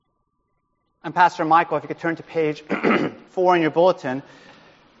I'm Pastor Michael. If you could turn to page 4 in your bulletin.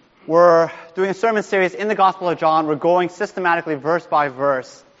 We're doing a sermon series in the Gospel of John. We're going systematically verse by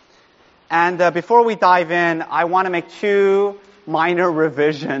verse. And before we dive in, I want to make two minor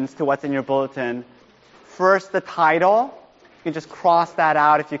revisions to what's in your bulletin. First, the title. You can just cross that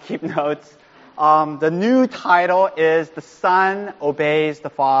out if you keep notes. The new title is The Son Obeys the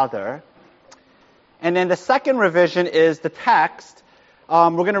Father. And then the second revision is the text. We're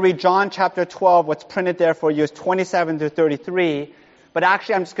going to read John chapter 12. What's printed there for you is 27 through 33. But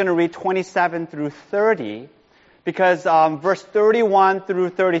actually, I'm just going to read 27 through 30 because verse 31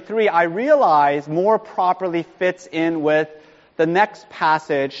 through 33, I realize more properly fits in with the next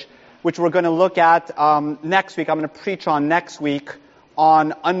passage, which we're going to look at next week. I'm going to preach on next week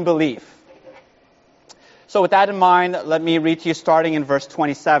on unbelief. So with that in mind, let me read to you starting in verse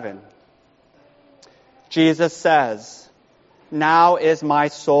 27. Jesus says, "Now is my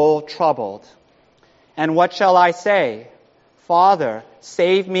soul troubled. And what shall I say? Father,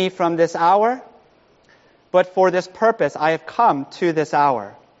 save me from this hour? But for this purpose I have come to this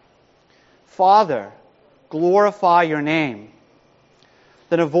hour. Father, glorify your name."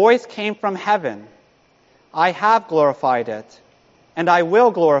 Then a voice came from heaven. "I have glorified it, and I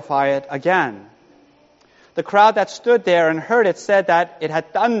will glorify it again." The crowd that stood there and heard it said that it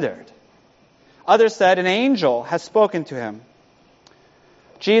had thundered. Others said, "An angel has spoken to him."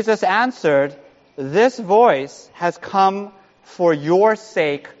 Jesus answered, "This voice has come for your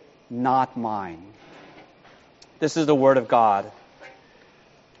sake, not mine." This is the word of God.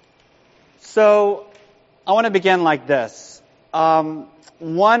 So, I want to begin like this.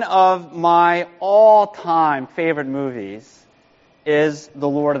 One of my all-time favorite movies is The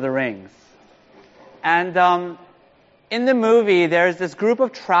Lord of the Rings. And in the movie, there's this group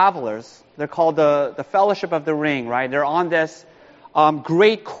of travelers. They're called the Fellowship of the Ring, right? They're on this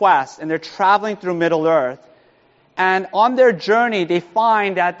great quest, and they're traveling through Middle-earth. And on their journey, they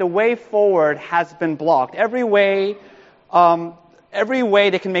find that the way forward has been blocked. Every way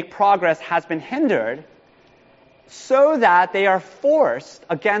they can make progress has been hindered, so that they are forced,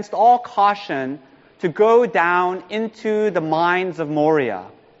 against all caution, to go down into the mines of Moria.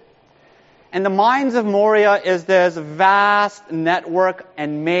 And the mines of Moria is this vast network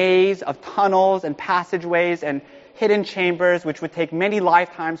and maze of tunnels and passageways and hidden chambers which would take many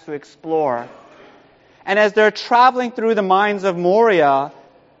lifetimes to explore. And as they're traveling through the mines of Moria,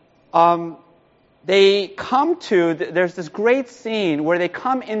 there's this great scene where they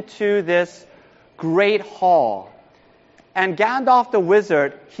come into this great hall. And Gandalf the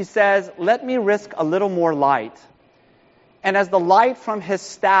wizard, he says, "Let me risk a little more light." And as the light from his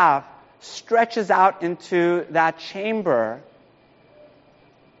staff stretches out into that chamber,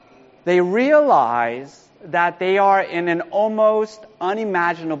 they realize that they are in an almost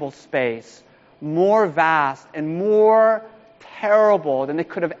unimaginable space, more vast and more terrible than they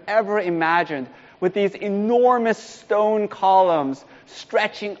could have ever imagined, with these enormous stone columns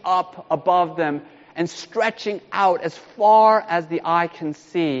stretching up above them and stretching out as far as the eye can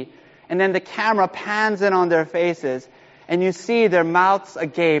see. And then the camera pans in on their faces, and you see their mouths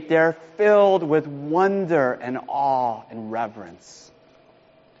agape. They're filled with wonder and awe and reverence.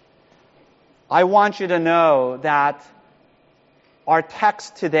 I want you to know that our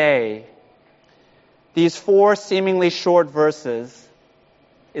text today, these 4 seemingly short verses,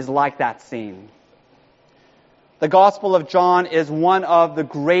 is like that scene. The Gospel of John is one of the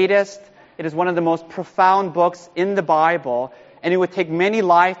greatest, it is one of the most profound books in the Bible, and it would take many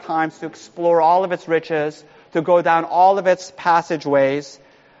lifetimes to explore all of its riches, to go down all of its passageways.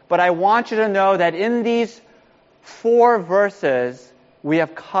 But I want you to know that in these 4 verses, we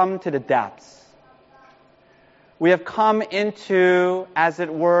have come to the depths. We have come into, as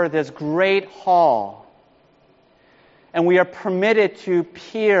it were, this great hall. And we are permitted to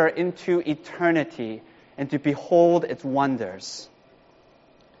peer into eternity and to behold its wonders.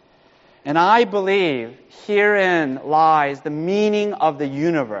 And I believe herein lies the meaning of the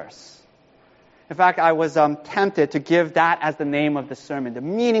universe. In fact, I was tempted to give that as the name of the sermon, the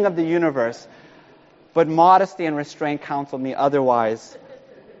meaning of the universe. But modesty and restraint counseled me otherwise.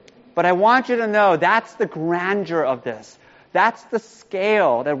 But I want you to know that's the grandeur of this. That's the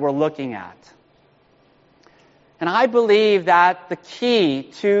scale that we're looking at. And I believe that the key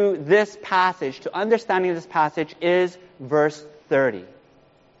to this passage, to understanding this passage, is verse 30.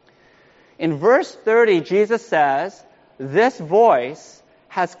 In verse 30, Jesus says, "This voice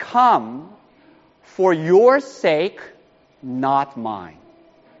has come for your sake, not mine."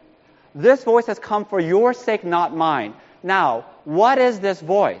 This voice has come for your sake, not mine. Now, what is this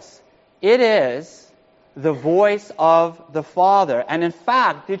voice? It is the voice of the Father. And in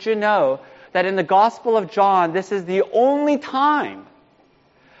fact, did you know that in the Gospel of John, this is the only time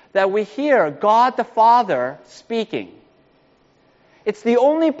that we hear God the Father speaking. It's the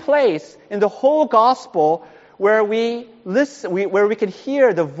only place in the whole Gospel where we can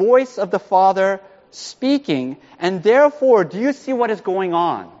hear the voice of the Father speaking. And therefore, do you see what is going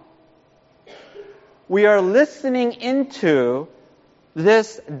on? We are listening into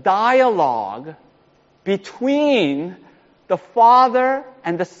this dialogue between the Father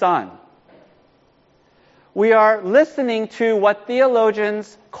and the Son. We are listening to what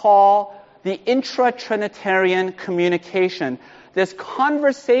theologians call the intra-Trinitarian communication, this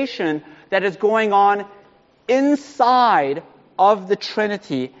conversation that is going on inside of the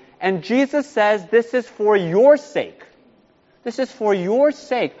Trinity. And Jesus says, this is for your sake. This is for your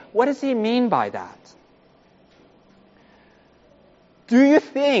sake. What does he mean by that? Do you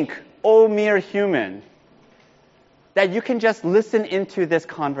think, O mere human, that you can just listen into this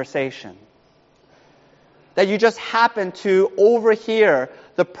conversation? That you just happen to overhear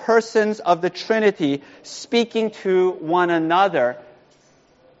the persons of the Trinity speaking to one another?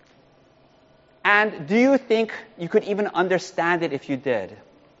 And do you think you could even understand it if you did?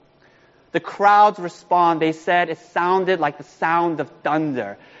 The crowds respond. They said it sounded like the sound of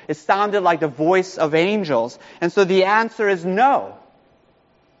thunder. It sounded like the voice of angels. And so the answer is no.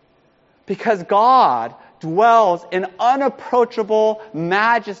 Because God dwells in unapproachable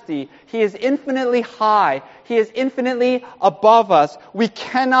majesty. He is infinitely high. He is infinitely above us. We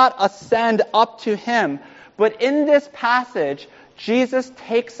cannot ascend up to Him. But in this passage, Jesus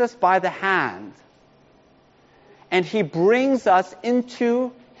takes us by the hand and He brings us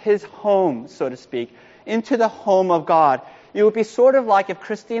into His home, so to speak, into the home of God. It would be sort of like if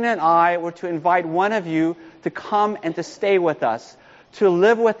Christina and I were to invite one of you to come and to stay with us, to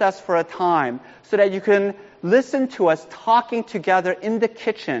live with us for a time, so that you can listen to us talking together in the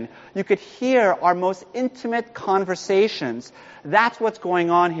kitchen. You could hear our most intimate conversations. That's what's going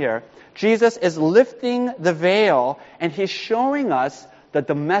on here. Jesus is lifting the veil, and He's showing us the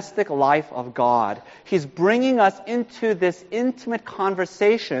domestic life of God. He's bringing us into this intimate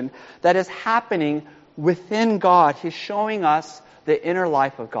conversation that is happening within God. He's showing us the inner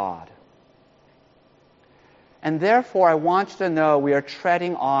life of God. And therefore, I want you to know we are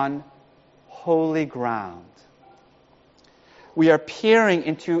treading on holy ground. We are peering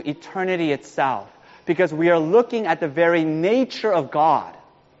into eternity itself because we are looking at the very nature of God.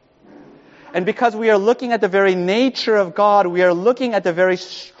 And because we are looking at the very nature of God, we are looking at the very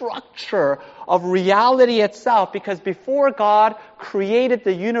structure of reality itself. Because before God created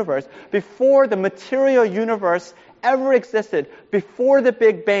the universe, before the material universe ever existed, before the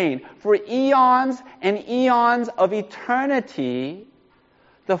Big Bang, for eons and eons of eternity,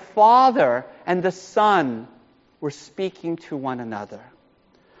 the Father and the Son were speaking to one another.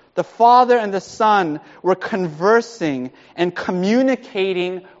 The Father and the Son were conversing and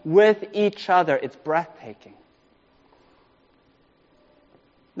communicating with each other. It's breathtaking.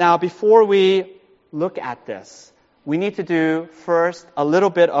 Now, before we look at this, we need to do first a little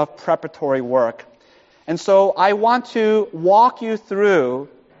bit of preparatory work. And so I want to walk you through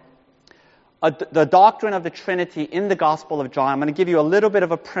the doctrine of the Trinity in the Gospel of John. I'm going to give you a little bit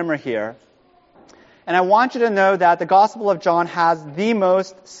of a primer here. And I want you to know that the Gospel of John has the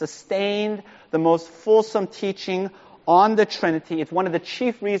most sustained, the most fulsome teaching on the Trinity. It's one of the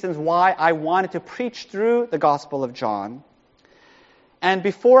chief reasons why I wanted to preach through the Gospel of John. And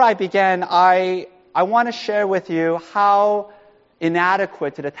before I begin, I want to share with you how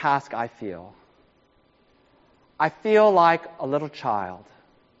inadequate to the task I feel. I feel like a little child.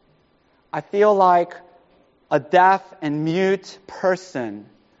 I feel like a deaf and mute person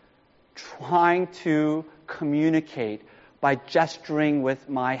trying to communicate by gesturing with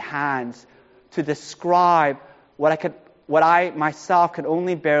my hands to describe what I myself could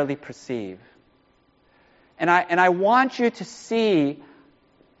only barely perceive. And I want you to see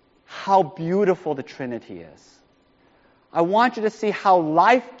how beautiful the Trinity is. I want you to see how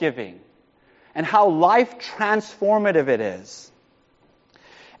life-giving and how life-transformative it is.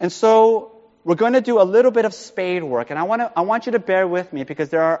 And so we're going to do a little bit of spade work, and I want you to bear with me because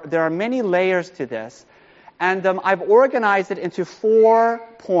there are many layers to this. And I've organized it into 4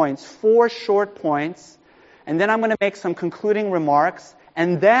 points, 4 short points, and then I'm going to make some concluding remarks,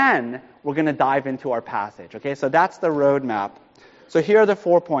 and then we're going to dive into our passage. Okay, so that's the roadmap. So here are the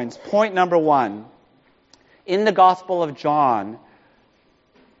 4 points. Point number 1. In the Gospel of John,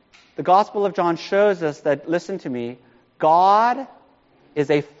 shows us that, listen to me, God is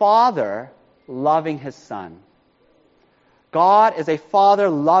a Father loving His Son. God is a Father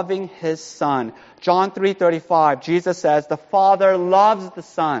loving His Son. John 3:35, Jesus says, the Father loves the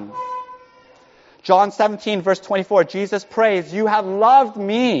Son John 17, verse 24, Jesus prays, "You have loved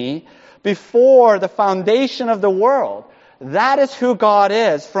me before the foundation of the world." That is who God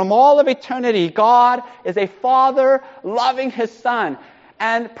is. From all of eternity, God is a Father loving His Son.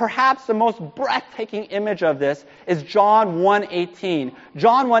 And perhaps the most breathtaking image of this is John 1:18.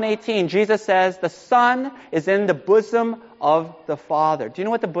 John 1:18, Jesus says, "The Son is in the bosom of the Father." Do you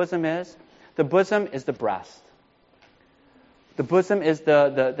know what the bosom is? The bosom is the breast. The bosom is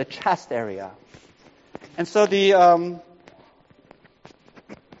the chest area. And so the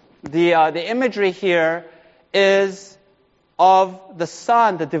imagery here is of the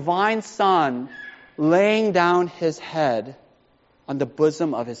Son, the divine Son, laying down His head on the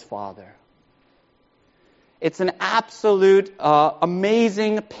bosom of His Father. It's an absolute,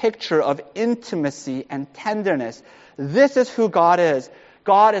 amazing picture of intimacy and tenderness. This is who God is.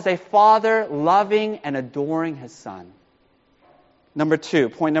 God is a Father loving and adoring His Son.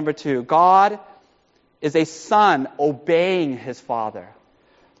 Point number two, God is a Son obeying His Father.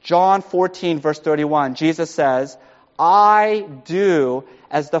 John 14, verse 31, Jesus says, "I do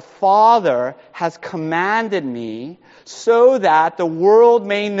as the Father has commanded me, so that the world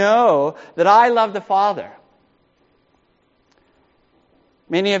may know that I love the Father."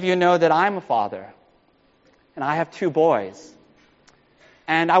 Many of you know that I'm a father, and I have 2 boys.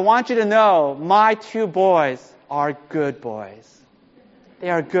 And I want you to know, my 2 boys are good boys. They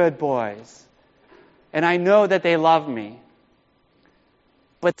are good boys. And I know that they love me.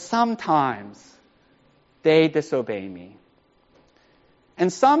 But sometimes they disobey me.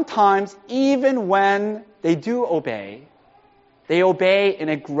 And sometimes, even when they do obey, they obey in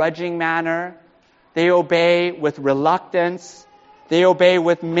a grudging manner. They obey with reluctance. They obey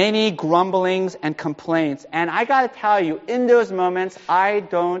with many grumblings and complaints. And I got to tell you, in those moments, I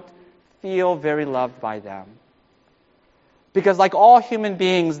don't feel very loved by them. Because like all human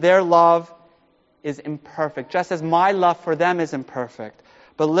beings, their love is imperfect, just as my love for them is imperfect.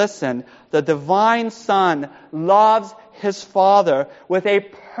 But listen, the divine Son loves His Father with a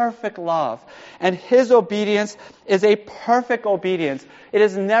perfect love. And His obedience is a perfect obedience. It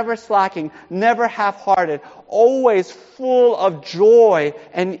is never slacking, never half-hearted, always full of joy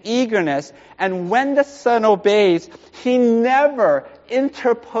and eagerness. And when the Son obeys, He never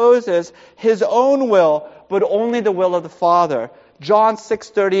interposes His own will, but only the will of the Father. John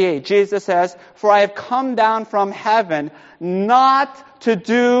 6:38, Jesus says, "For I have come down from heaven not to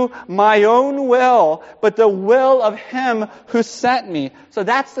do my own will, but the will of Him who sent me." So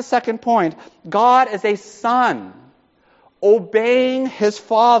that's the second point. God is a Son, obeying His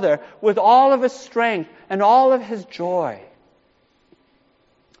Father with all of His strength and all of His joy.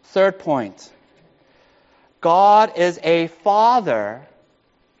 Third point. God is a Father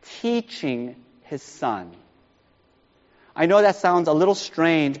teaching His Son. I know that sounds a little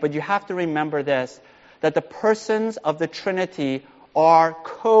strange, but you have to remember this, that the persons of the Trinity are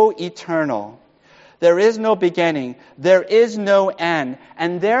co-eternal. There is no beginning, there is no end,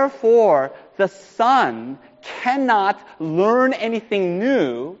 and therefore the Son cannot learn anything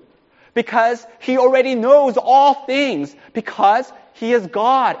new because He already knows all things, because He is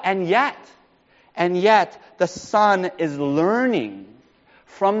God. And yet the Son is learning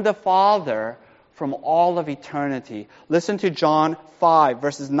from the Father from all of eternity. Listen to John 5,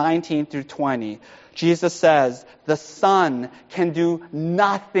 verses 19 through 20. Jesus says, "The Son can do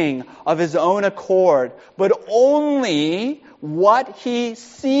nothing of His own accord, but only what He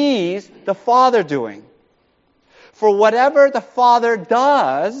sees the Father doing. For whatever the Father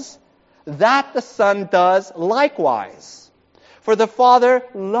does, that the Son does likewise. For the Father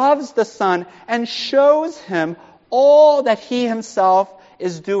loves the Son and shows Him all that He Himself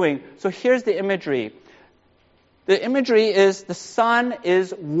is doing." So here's the imagery. The imagery is the Son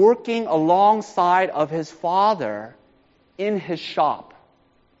is working alongside of His Father in His shop.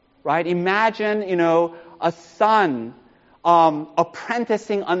 Right? Imagine, a son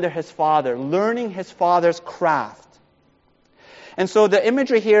apprenticing under his father, learning his father's craft. And so the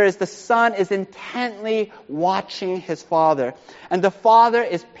imagery here is the Son is intently watching His Father. And the Father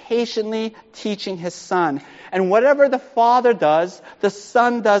is patiently teaching His Son. And whatever the Father does, the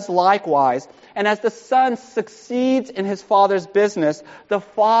Son does likewise. And as the Son succeeds in His Father's business, the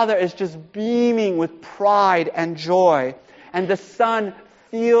Father is just beaming with pride and joy. And the Son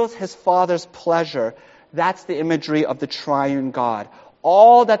feels His Father's pleasure. That's the imagery of the triune God.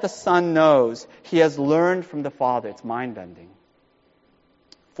 All that the Son knows, He has learned from the Father. It's mind-bending.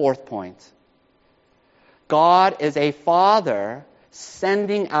 Fourth point. God is a Father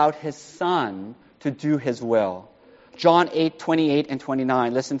sending out His Son to do His will. John 8:28 and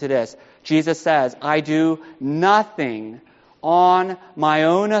 29. Listen to this. Jesus says, "I do nothing on my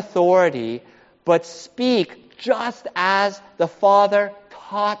own authority, but speak just as the Father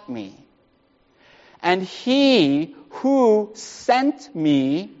taught me. And he who sent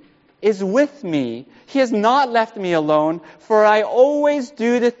me is with me. He has not left me alone, for I always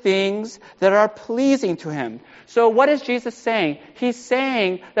do the things that are pleasing to him. So what is Jesus saying? He's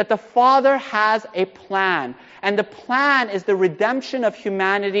saying that the Father has a plan. And the plan is the redemption of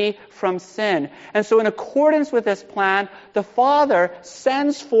humanity from sin. And so in accordance with this plan, the Father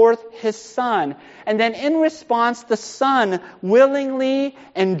sends forth His Son. And then in response, the Son willingly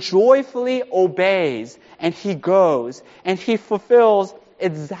and joyfully obeys. And He goes. And He fulfills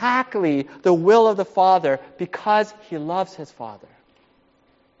exactly the will of the Father because He loves His Father.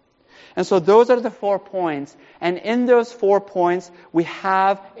 And so those are the 4 points. And in those 4 points, we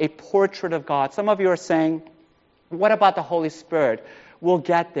have a portrait of God. Some of you are saying, what about the Holy Spirit? We'll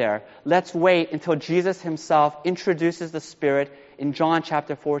get there. Let's wait until Jesus Himself introduces the Spirit in John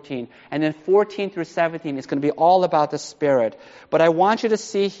chapter 14. And then 14 through 17 is going to be all about the Spirit. But I want you to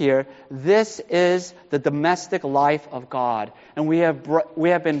see here, this is the domestic life of God. And we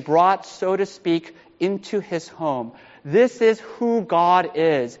have been brought, so to speak, into His home. This is who God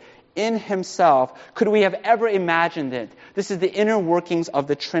is in Himself. Could we have ever imagined it? This is the inner workings of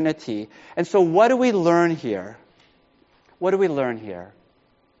the Trinity. And so what do we learn here? What do we learn here?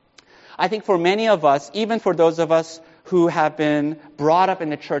 I think for many of us, even for those of us who have been brought up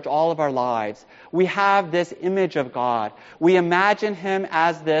in the church all of our lives, we have this image of God. We imagine Him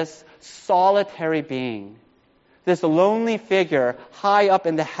as this solitary being, this lonely figure high up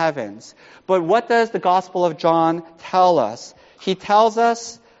in the heavens. But what does the Gospel of John tell us? He tells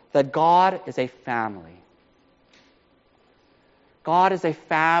us that God is a family. God is a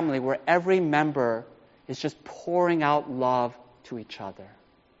family where every member is just pouring out love to each other.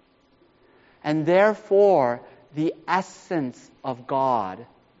 And therefore, the essence of God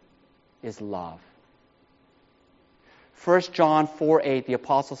is love. 1 John 4:8, the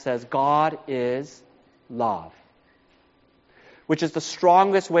apostle says, God is love. Which is the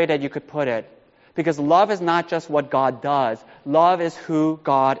strongest way that you could put it. Because love is not just what God does. Love is who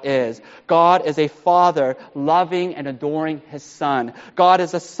God is. God is a father loving and adoring His Son. God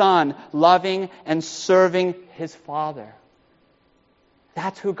is a son loving and serving His Father.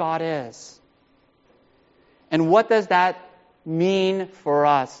 That's who God is. And what does that mean for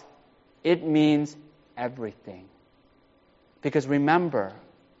us? It means everything. Because remember,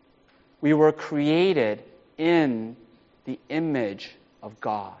 we were created in the image of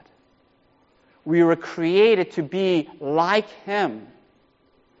God. We were created to be like Him.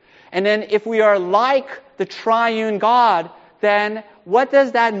 And then if we are like the triune God, then what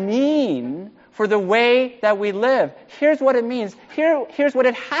does that mean for the way that we live? Here's what it means. Here's what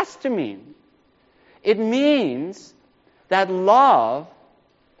it has to mean. It means that love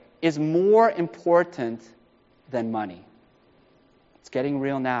is more important than money. It's getting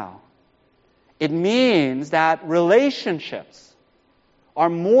real now. It means that relationships are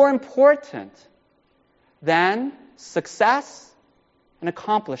more important than success and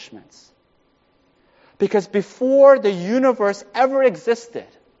accomplishments. Because before the universe ever existed,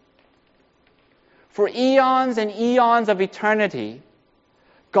 for eons and eons of eternity,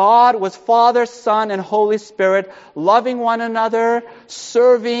 God was Father, Son, and Holy Spirit, loving one another,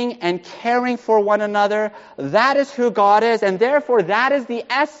 serving and caring for one another. That is who God is, and therefore that is the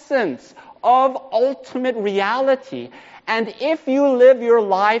essence of ultimate reality. And if you live your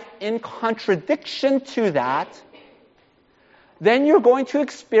life in contradiction to that, then you're going to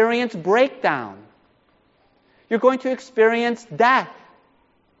experience breakdown. You're going to experience death.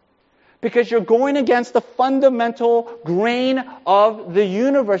 Because you're going against the fundamental grain of the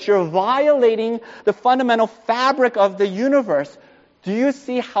universe. You're violating the fundamental fabric of the universe. Do you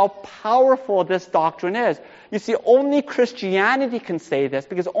see how powerful this doctrine is? You see, only Christianity can say this,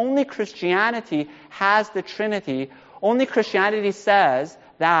 because only Christianity has the Trinity. Only Christianity says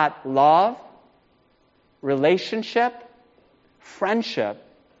that love, relationship, friendship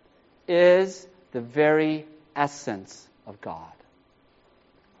is the very essence of God.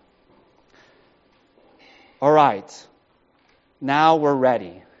 All right, now we're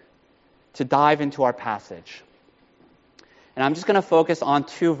ready to dive into our passage. And I'm just going to focus on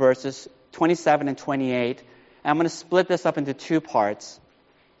 2 verses, 27 and 28. And I'm going to split this up into 2 parts.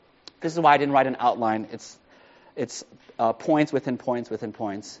 This is why I didn't write an outline. It's points within points within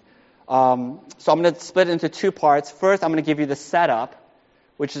points. So I'm going to split it into 2 parts. First, I'm going to give you the setup,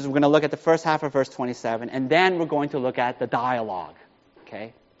 which is we're going to look at the first half of verse 27. And then we're going to look at the dialogue.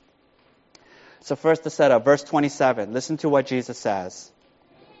 Okay? So first the setup, verse 27. Listen to what Jesus says.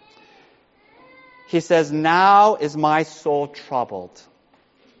 He says, "Now is my soul troubled.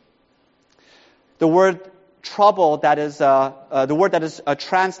 The word trouble that is the word that is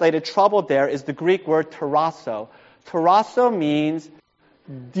translated trouble there is the Greek word tarasso. Tarasso means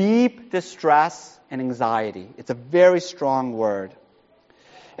deep distress and anxiety. It's a very strong word.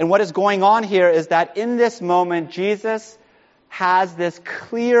 And what is going on here is that in this moment, Jesus has this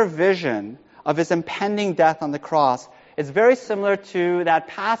clear vision of his impending death on the cross. It's very similar to that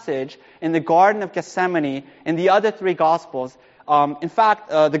passage in the Garden of Gethsemane in the other three Gospels. In fact,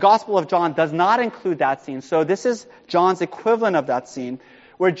 the Gospel of John does not include that scene. So this is John's equivalent of that scene,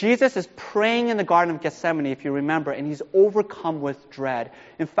 where Jesus is praying in the Garden of Gethsemane, if you remember, and he's overcome with dread.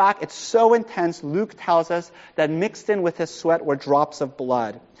 In fact, it's so intense, Luke tells us that mixed in with his sweat were drops of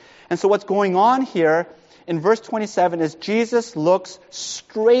blood. And so what's going on here in verse 27 is Jesus looks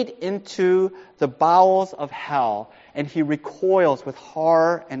straight into the bowels of hell, and he recoils with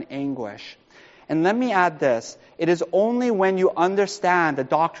horror and anguish. And let me add this. It is only when you understand the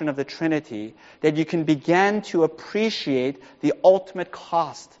doctrine of the Trinity that you can begin to appreciate the ultimate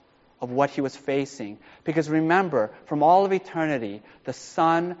cost of what he was facing. Because remember, from all of eternity, the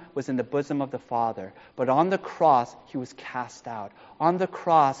Son was in the bosom of the Father. But on the cross, he was cast out. On the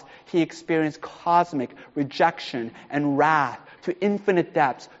cross, he experienced cosmic rejection and wrath to infinite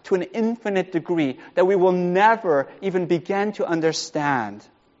depths, to an infinite degree that we will never even begin to understand.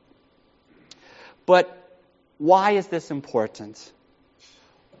 But why is this important?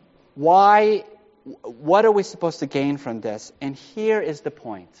 What are we supposed to gain from this? And here is the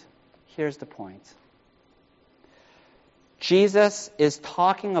point. Here's the point. Jesus is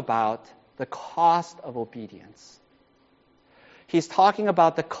talking about the cost of obedience. He's talking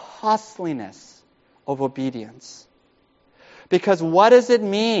about the costliness of obedience. Because what does it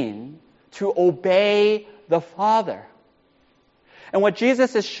mean to obey the Father? And what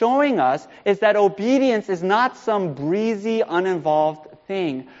Jesus is showing us is that obedience is not some breezy, uninvolved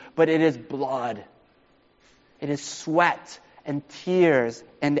thing, but it is blood. It is sweat and tears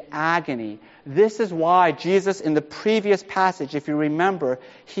and agony. This is why Jesus, in the previous passage, if you remember,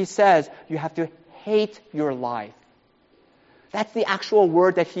 he says you have to hate your life. That's the actual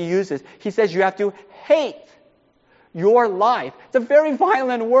word that he uses. He says you have to hate your life. It's a very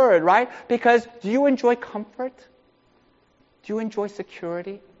violent word, right? Because do you enjoy comfort? Do you enjoy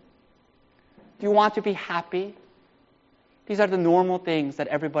security? Do you want to be happy? These are the normal things that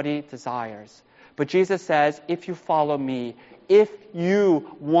everybody desires. But Jesus says, if you follow me, if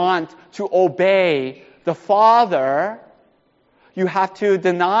you want to obey the Father, you have to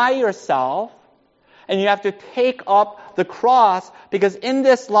deny yourself and you have to take up the cross, because in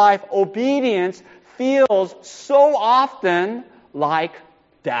this life, obedience feels so often like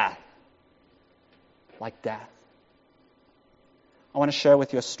death. Like death. I want to share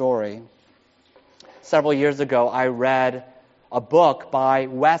with you a story. Several years ago, I read a book by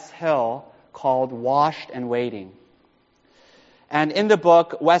Wes Hill called Washed and Waiting. And in the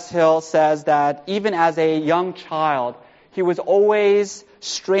book, Wes Hill says that even as a young child, he was always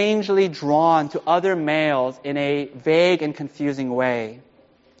strangely drawn to other males in a vague and confusing way.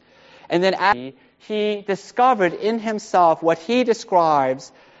 And then he discovered in himself what he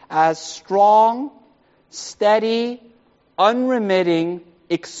describes as strong, steady, unremitting,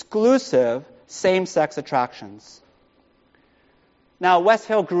 exclusive same-sex attractions. Now, Wes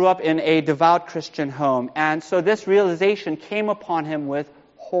Hill grew up in a devout Christian home, and so this realization came upon him with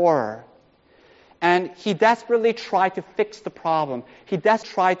horror. And he desperately tried to fix the problem. He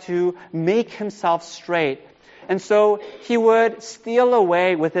desperately tried to make himself straight. And so he would steal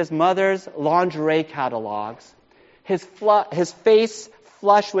away with his mother's lingerie catalogs, his face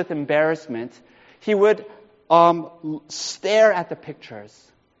flushed with embarrassment. He would stare at the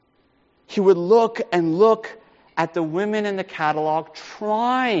pictures. He would look and look at the women in the catalog,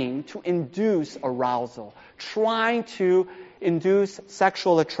 trying to induce arousal, trying to induce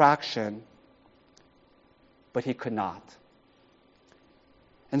sexual attraction. But he could not.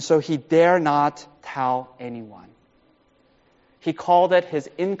 And so he dare not tell anyone. He called it his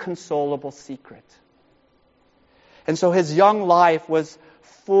inconsolable secret. And so his young life was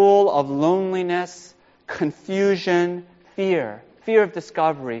full of loneliness, confusion, fear of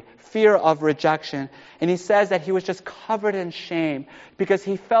discovery, fear of rejection. And he says that he was just covered in shame because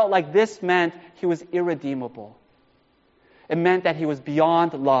he felt like this meant he was irredeemable. It meant that he was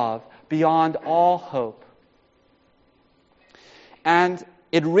beyond love, beyond all hope. And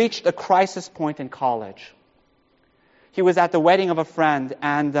it reached a crisis point in college. He was at the wedding of a friend,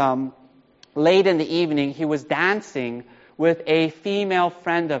 and late in the evening, he was dancing with a female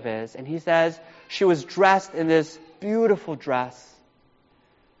friend of his. And he says she was dressed in this beautiful dress.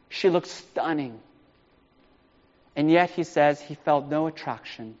 She looked stunning. And yet he says he felt no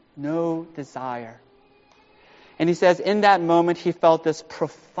attraction, no desire. And he says in that moment he felt this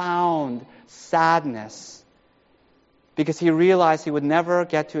profound sadness because he realized he would never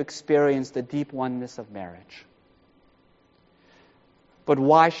get to experience the deep oneness of marriage. But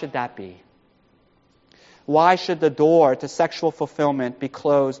why should that be? Why should the door to sexual fulfillment be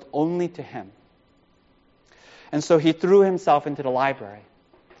closed only to him? And so he threw himself into the library.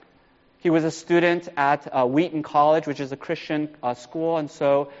 He was a student at Wheaton College, which is a Christian school, and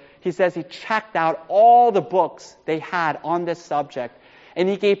so he says he checked out all the books they had on this subject, and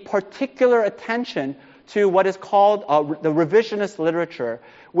he gave particular attention to what is called the revisionist literature,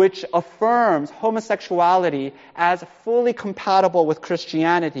 which affirms homosexuality as fully compatible with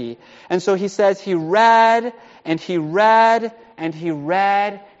Christianity. And so he says he read, and he read, and he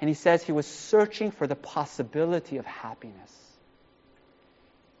read, and he says he was searching for the possibility of happiness.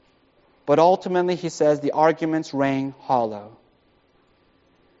 But ultimately, he says, the arguments rang hollow.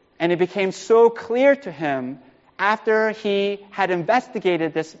 And it became so clear to him after he had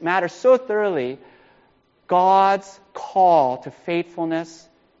investigated this matter so thoroughly, God's call to faithfulness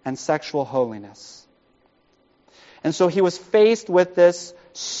and sexual holiness. And so he was faced with this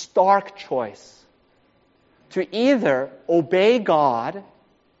stark choice to either obey God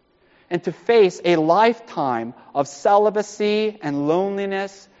and to face a lifetime of celibacy and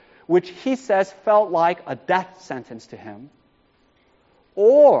loneliness, which he says felt like a death sentence to him,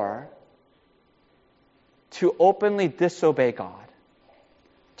 or to openly disobey God,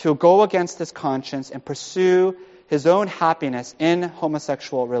 to go against his conscience and pursue his own happiness in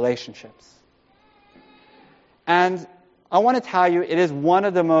homosexual relationships. And I want to tell you, it is one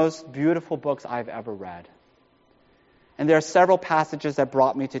of the most beautiful books I've ever read. And there are several passages that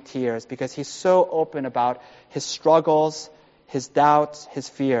brought me to tears because he's so open about his struggles, his doubts, his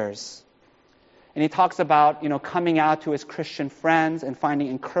fears. And he talks about, coming out to his Christian friends and finding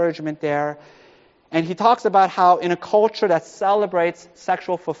encouragement there. And he talks about how in a culture that celebrates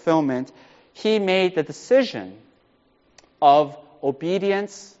sexual fulfillment, he made the decision of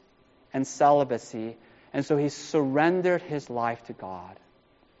obedience and celibacy. And so he surrendered his life to God.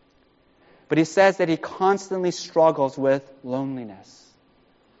 But he says that he constantly struggles with loneliness.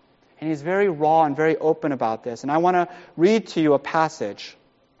 And he's very raw and very open about this. And I want to read to you a passage.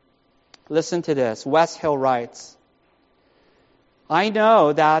 Listen to this. Wes Hill writes, I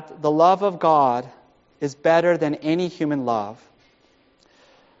know that the love of God is better than any human love.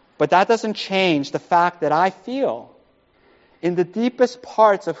 But that doesn't change the fact that I feel in the deepest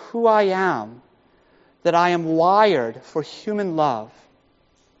parts of who I am that I am wired for human love.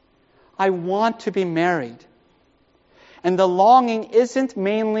 I want to be married. And the longing isn't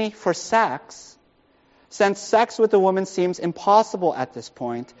mainly for sex, since sex with a woman seems impossible at this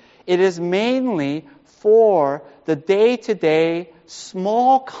point. It is mainly for the day-to-day,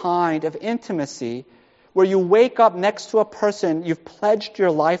 small kind of intimacy where you wake up next to a person you've pledged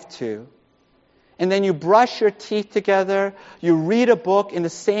your life to, and then you brush your teeth together, you read a book in the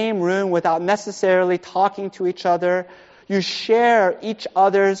same room without necessarily talking to each other, you share each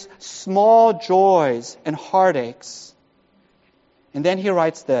other's small joys and heartaches. And then he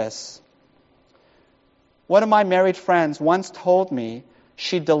writes this. One of my married friends once told me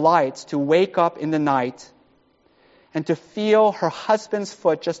she delights to wake up in the night and to feel her husband's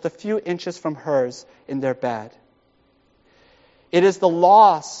foot just a few inches from hers in their bed. It is the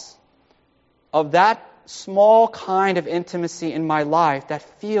loss of that small kind of intimacy in my life that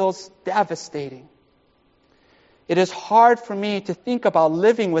feels devastating. It is hard for me to think about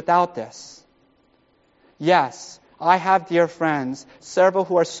living without this. Yes, I have dear friends, several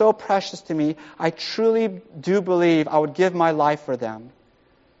who are so precious to me, I truly do believe I would give my life for them.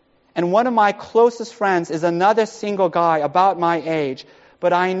 And one of my closest friends is another single guy about my age,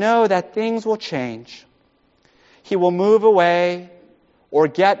 but I know that things will change. He will move away or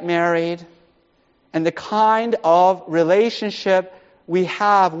get married, and the kind of relationship we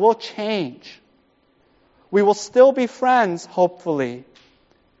have will change. We will still be friends, hopefully,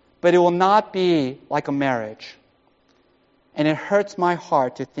 but it will not be like a marriage. And it hurts my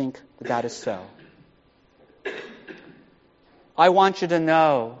heart to think that that is so. I want you to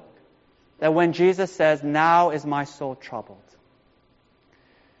know that when Jesus says, now is my soul troubled,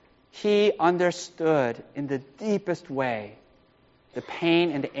 he understood in the deepest way the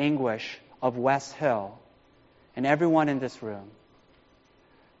pain and the anguish of Wes Hill and everyone in this room.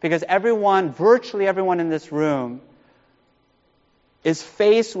 Because virtually everyone in this room is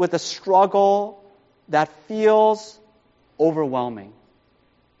faced with a struggle that feels overwhelming.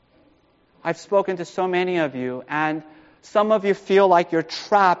 I've spoken to so many of you, and some of you feel like you're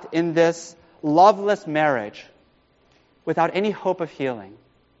trapped in this loveless marriage without any hope of healing.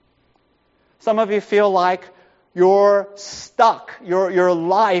 Some of you feel like you're stuck. Your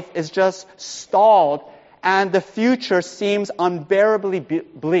life is just stalled, and the future seems unbearably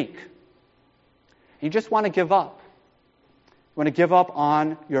bleak. You just want to give up. You want to give up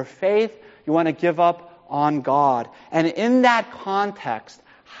on your faith. You want to give up on God. And in that context,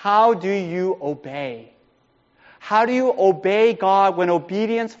 how do you obey? How do you obey God when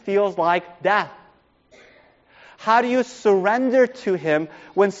obedience feels like death? How do you surrender to Him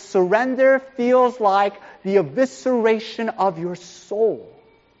when surrender feels like the evisceration of your soul?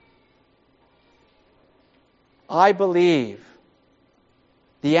 I believe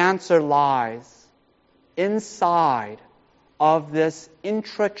the answer lies inside of this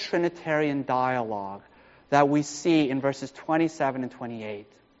intra-Trinitarian dialogue that we see in verses 27 and 28.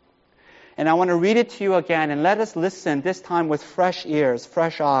 And I want to read it to you again, and let us listen, this time with fresh ears,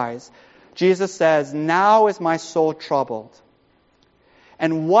 fresh eyes. Jesus says, "Now is my soul troubled.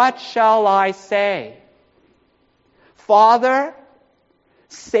 And what shall I say? Father,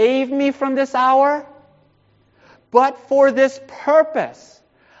 save me from this hour? But for this purpose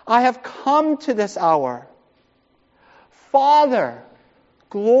I have come to this hour. Father,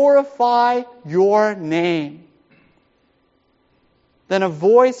 glorify your name." Then a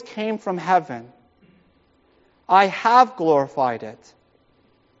voice came from heaven. "I have glorified it,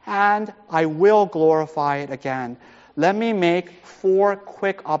 and I will glorify it again." Let me make 4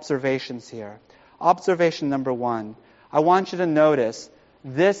 quick observations here. Observation number 1. I want you to notice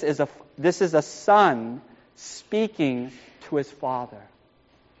this is a son speaking to his father.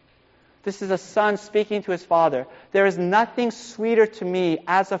 This is a son speaking to his father. There is nothing sweeter to me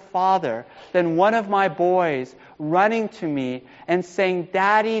as a father than one of my boys running to me and saying,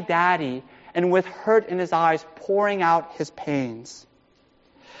 "Daddy, Daddy," and with hurt in his eyes pouring out his pains.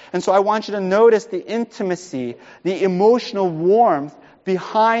 And so I want you to notice the intimacy, the emotional warmth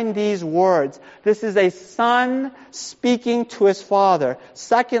behind these words. This is a son speaking to his father.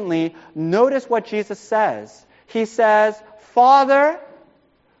 Secondly, notice what Jesus says. He says, "Father,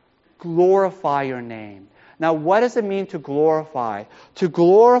 glorify your name." Now, what does it mean to glorify? To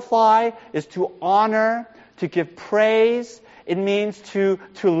glorify is to honor, to give praise. It means to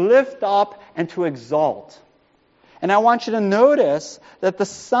lift up and to exalt. And I want you to notice that the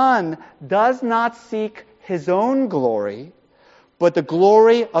Son does not seek his own glory, but the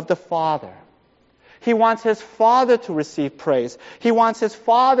glory of the Father. He wants his Father to receive praise. He wants his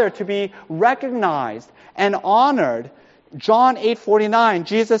Father to be recognized and honored. John 8:49,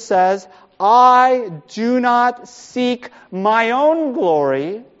 Jesus says, "I do not seek my own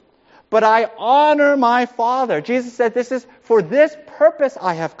glory, but I honor my Father." Jesus said, "This is for this purpose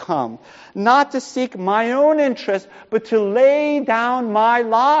I have come, not to seek my own interest, but to lay down my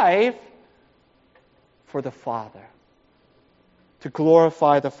life for the Father." To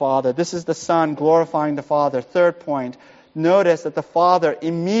glorify the Father. This is the Son glorifying the Father. Third point, notice that the Father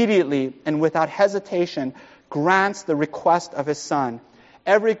immediately and without hesitation grants the request of his Son.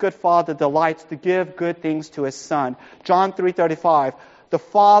 Every good father delights to give good things to his Son. John 3:35, the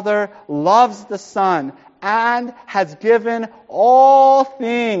Father loves the Son and has given all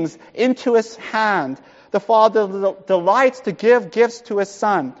things into his hand. The Father delights to give gifts to his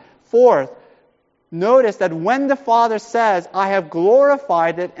Son. Fourth, notice that when the Father says, "I have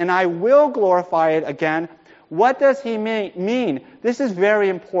glorified it and I will glorify it again," what does he mean? This is very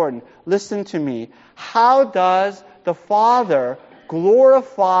important. Listen to me. How does the Father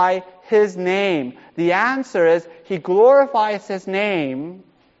glorify his name? The answer is he glorifies his name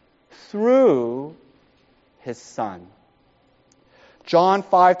through his Son. John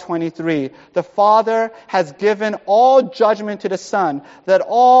 5:23, the Father has given all judgment to the Son, that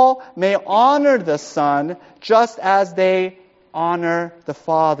all may honor the Son just as they honor the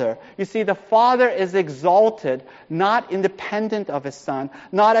Father. You see, the Father is exalted, not independent of his Son,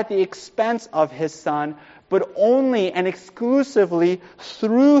 not at the expense of his Son, but only and exclusively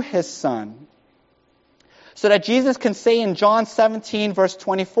through his Son. So that Jesus can say in John 17, verse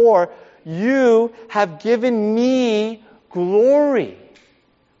 24, "You have given me glory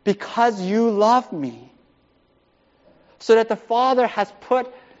because you love me." So that the Father has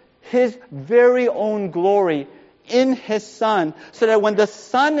put his very own glory in his Son, so that when the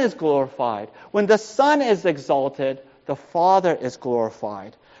Son is glorified, when the Son is exalted, the Father is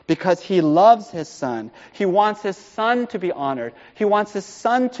glorified. Because he loves his Son. He wants his Son to be honored. He wants his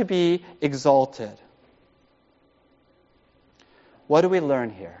Son to be exalted. What do we learn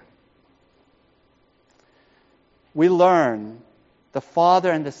here? We learn the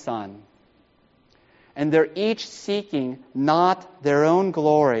Father and the Son, and they're each seeking not their own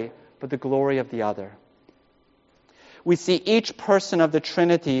glory, but the glory of the other. we see each person of the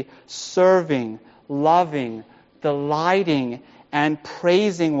Trinity serving, loving, delighting, and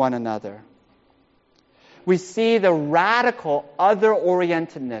praising one another. We see the radical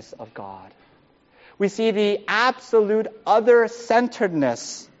other-orientedness of God. We see the absolute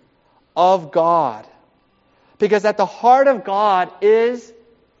other-centeredness of God. Because at the heart of God is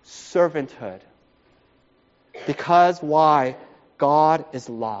servanthood. Because why? God is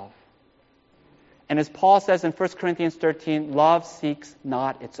love. And as Paul says in 1 Corinthians 13, love seeks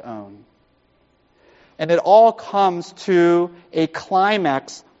not its own. And it all comes to a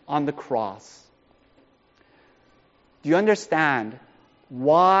climax on the cross. Do you understand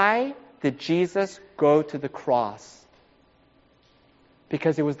why did Jesus go to the cross?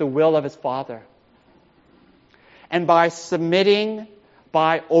 Because it was the will of his Father. And by submitting,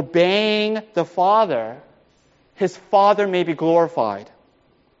 by obeying the Father, his Father may be glorified.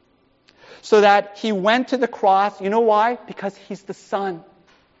 So that he went to the cross. You know why? Because he's the Son.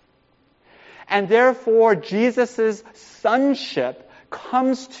 And therefore, Jesus' sonship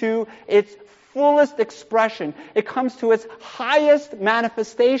comes to its fullest expression. It comes to its highest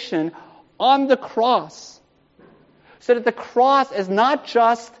manifestation on the cross. So that the cross is not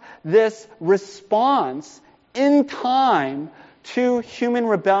just this response in time to human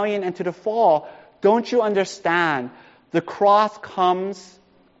rebellion and to the fall. Don't you understand? The cross comes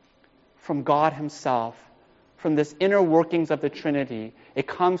from God himself, from this inner workings of the Trinity. It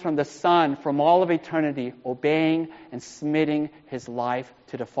comes from the Son from all of eternity, obeying and submitting his life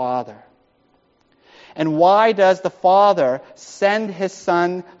to the Father. And why does the Father send his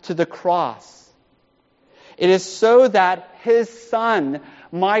Son to the cross? It is so that his Son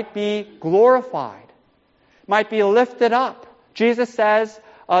might be glorified, might be lifted up. Jesus says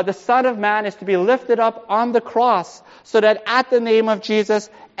the Son of Man is to be lifted up on the cross so that at the name of Jesus,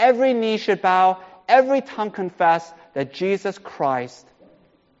 every knee should bow, every tongue confess that Jesus Christ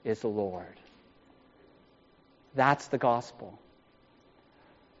is the Lord. That's the gospel.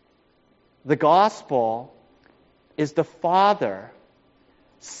 The gospel is the Father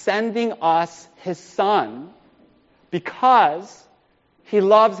sending us his Son because he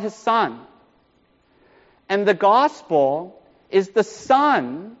loves his Son. And the gospel is the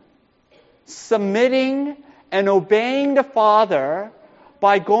Son submitting and obeying the Father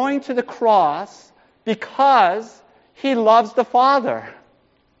by going to the cross because he loves the Father.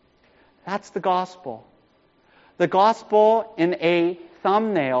 That's the gospel. The gospel in a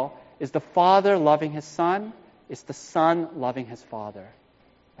thumbnail is the Father loving his Son. It's the Son loving his Father.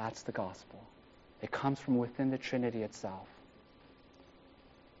 That's the gospel. It comes from within the Trinity itself.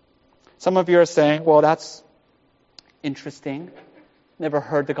 Some of you are saying, well, that's interesting. Never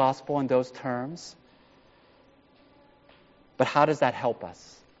heard the gospel in those terms. But how does that help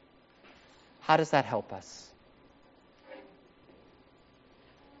us? How does that help us?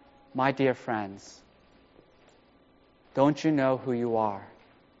 My dear friends, don't you know who you are?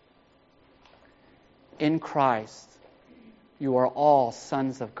 In Christ, you are all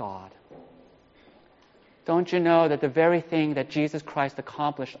sons of God. Don't you know that the very thing that Jesus Christ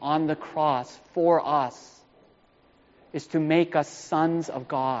accomplished on the cross for us is to make us sons of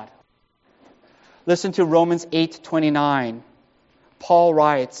God? Listen to Romans 8:29. Paul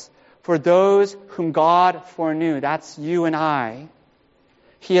writes, "For those whom God foreknew," that's you and I,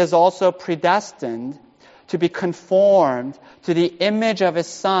 "He has also predestined to be conformed to the image of his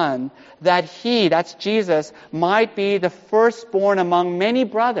Son, that he," that's Jesus, "might be the firstborn among many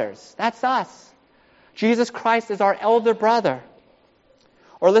brothers." That's us. Jesus Christ is our elder brother.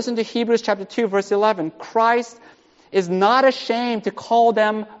 Or listen to Hebrews chapter 2, verse 11. "Christ is not ashamed to call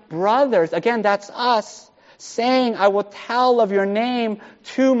them brothers." Again, that's us. "Saying, I will tell of your name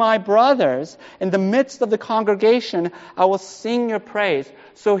to my brothers. In the midst of the congregation, I will sing your praise."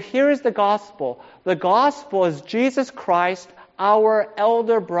 So here is the gospel. The gospel is Jesus Christ, our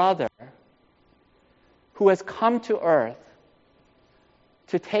elder brother, who has come to earth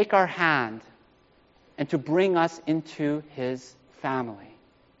to take our hand and to bring us into his family.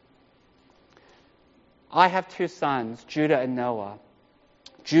 I have two sons, Judah and Noah.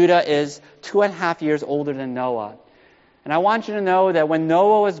 Judah is 2.5 years older than Noah. And I want you to know that when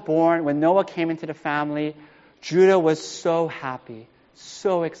Noah was born, when Noah came into the family, Judah was so happy,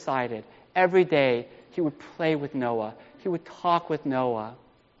 so excited. Every day he would play with Noah. He would talk with Noah.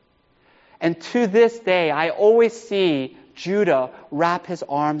 And to this day, I always see Judah wrap his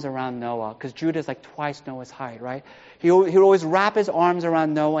arms around Noah, because Judah is like twice Noah's height, right? He would always wrap his arms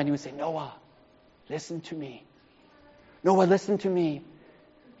around Noah and he would say, "Noah, listen to me. Noah, listen to me."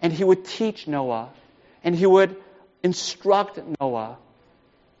 And he would teach Noah, and he would instruct Noah,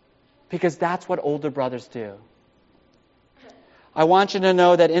 because that's what older brothers do. I want you to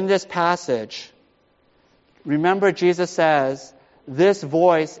know that in this passage, remember Jesus says, this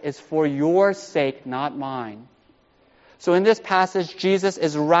voice is for your sake, not mine. So in this passage, Jesus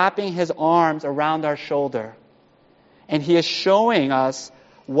is wrapping his arms around our shoulder. And he is showing us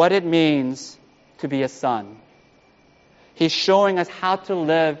what it means to be a son. He's showing us how to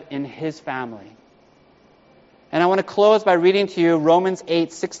live in his family. And I want to close by reading to you Romans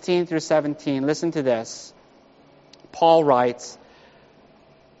 8:16 through 17. Listen to this. Paul writes,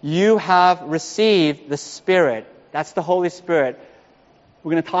 you have received the Spirit. That's the Holy Spirit.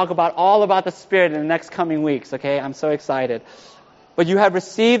 We're going to talk all about the Spirit in the next coming weeks, okay? I'm so excited. But you have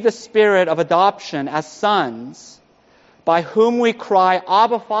received the Spirit of adoption as sons, by whom we cry,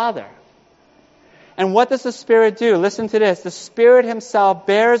 Abba, Father. And what does the Spirit do? Listen to this. The Spirit himself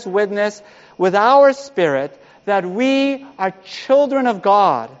bears witness with our spirit that we are children of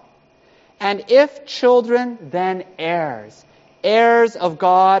God. And if children, then heirs. Heirs of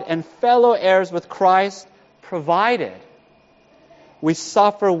God and fellow heirs with Christ, provided we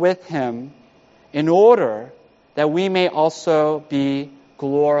suffer with him in order that we may also be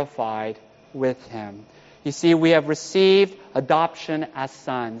glorified with him. You see, we have received adoption as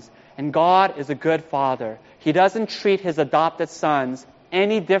sons. And God is a good father. He doesn't treat his adopted sons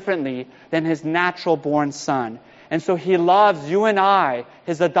any differently than his natural-born son. And so he loves you and I,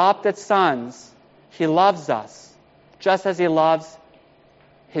 his adopted sons. He loves us just as he loves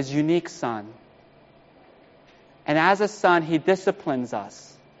his unique son. And as a son, he disciplines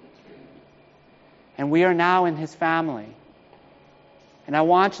us. And we are now in his family. And I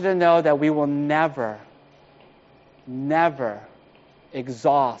want you to know that we will never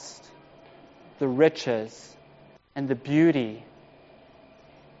exhaust the riches and the beauty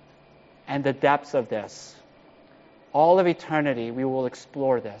and the depths of this. All of eternity, we will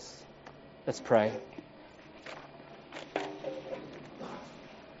explore this. Let's pray.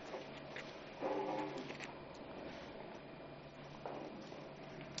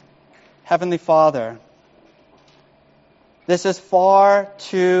 Heavenly Father, this is far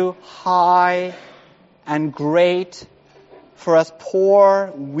too high and great for us poor,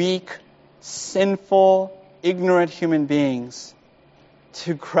 weak, sinful, ignorant human beings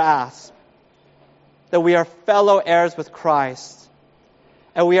to grasp that we are fellow heirs with Christ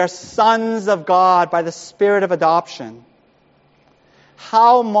and we are sons of God by the Spirit of adoption.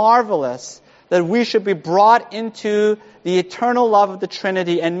 How marvelous that we should be brought into the eternal love of the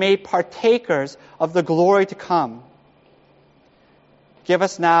Trinity and made partakers of the glory to come. Give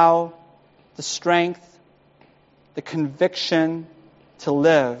us now the strength, the conviction to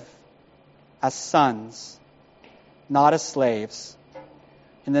live as sons, not as slaves.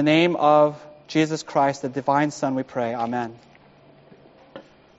 In the name of Jesus Christ, the divine Son, we pray. Amen.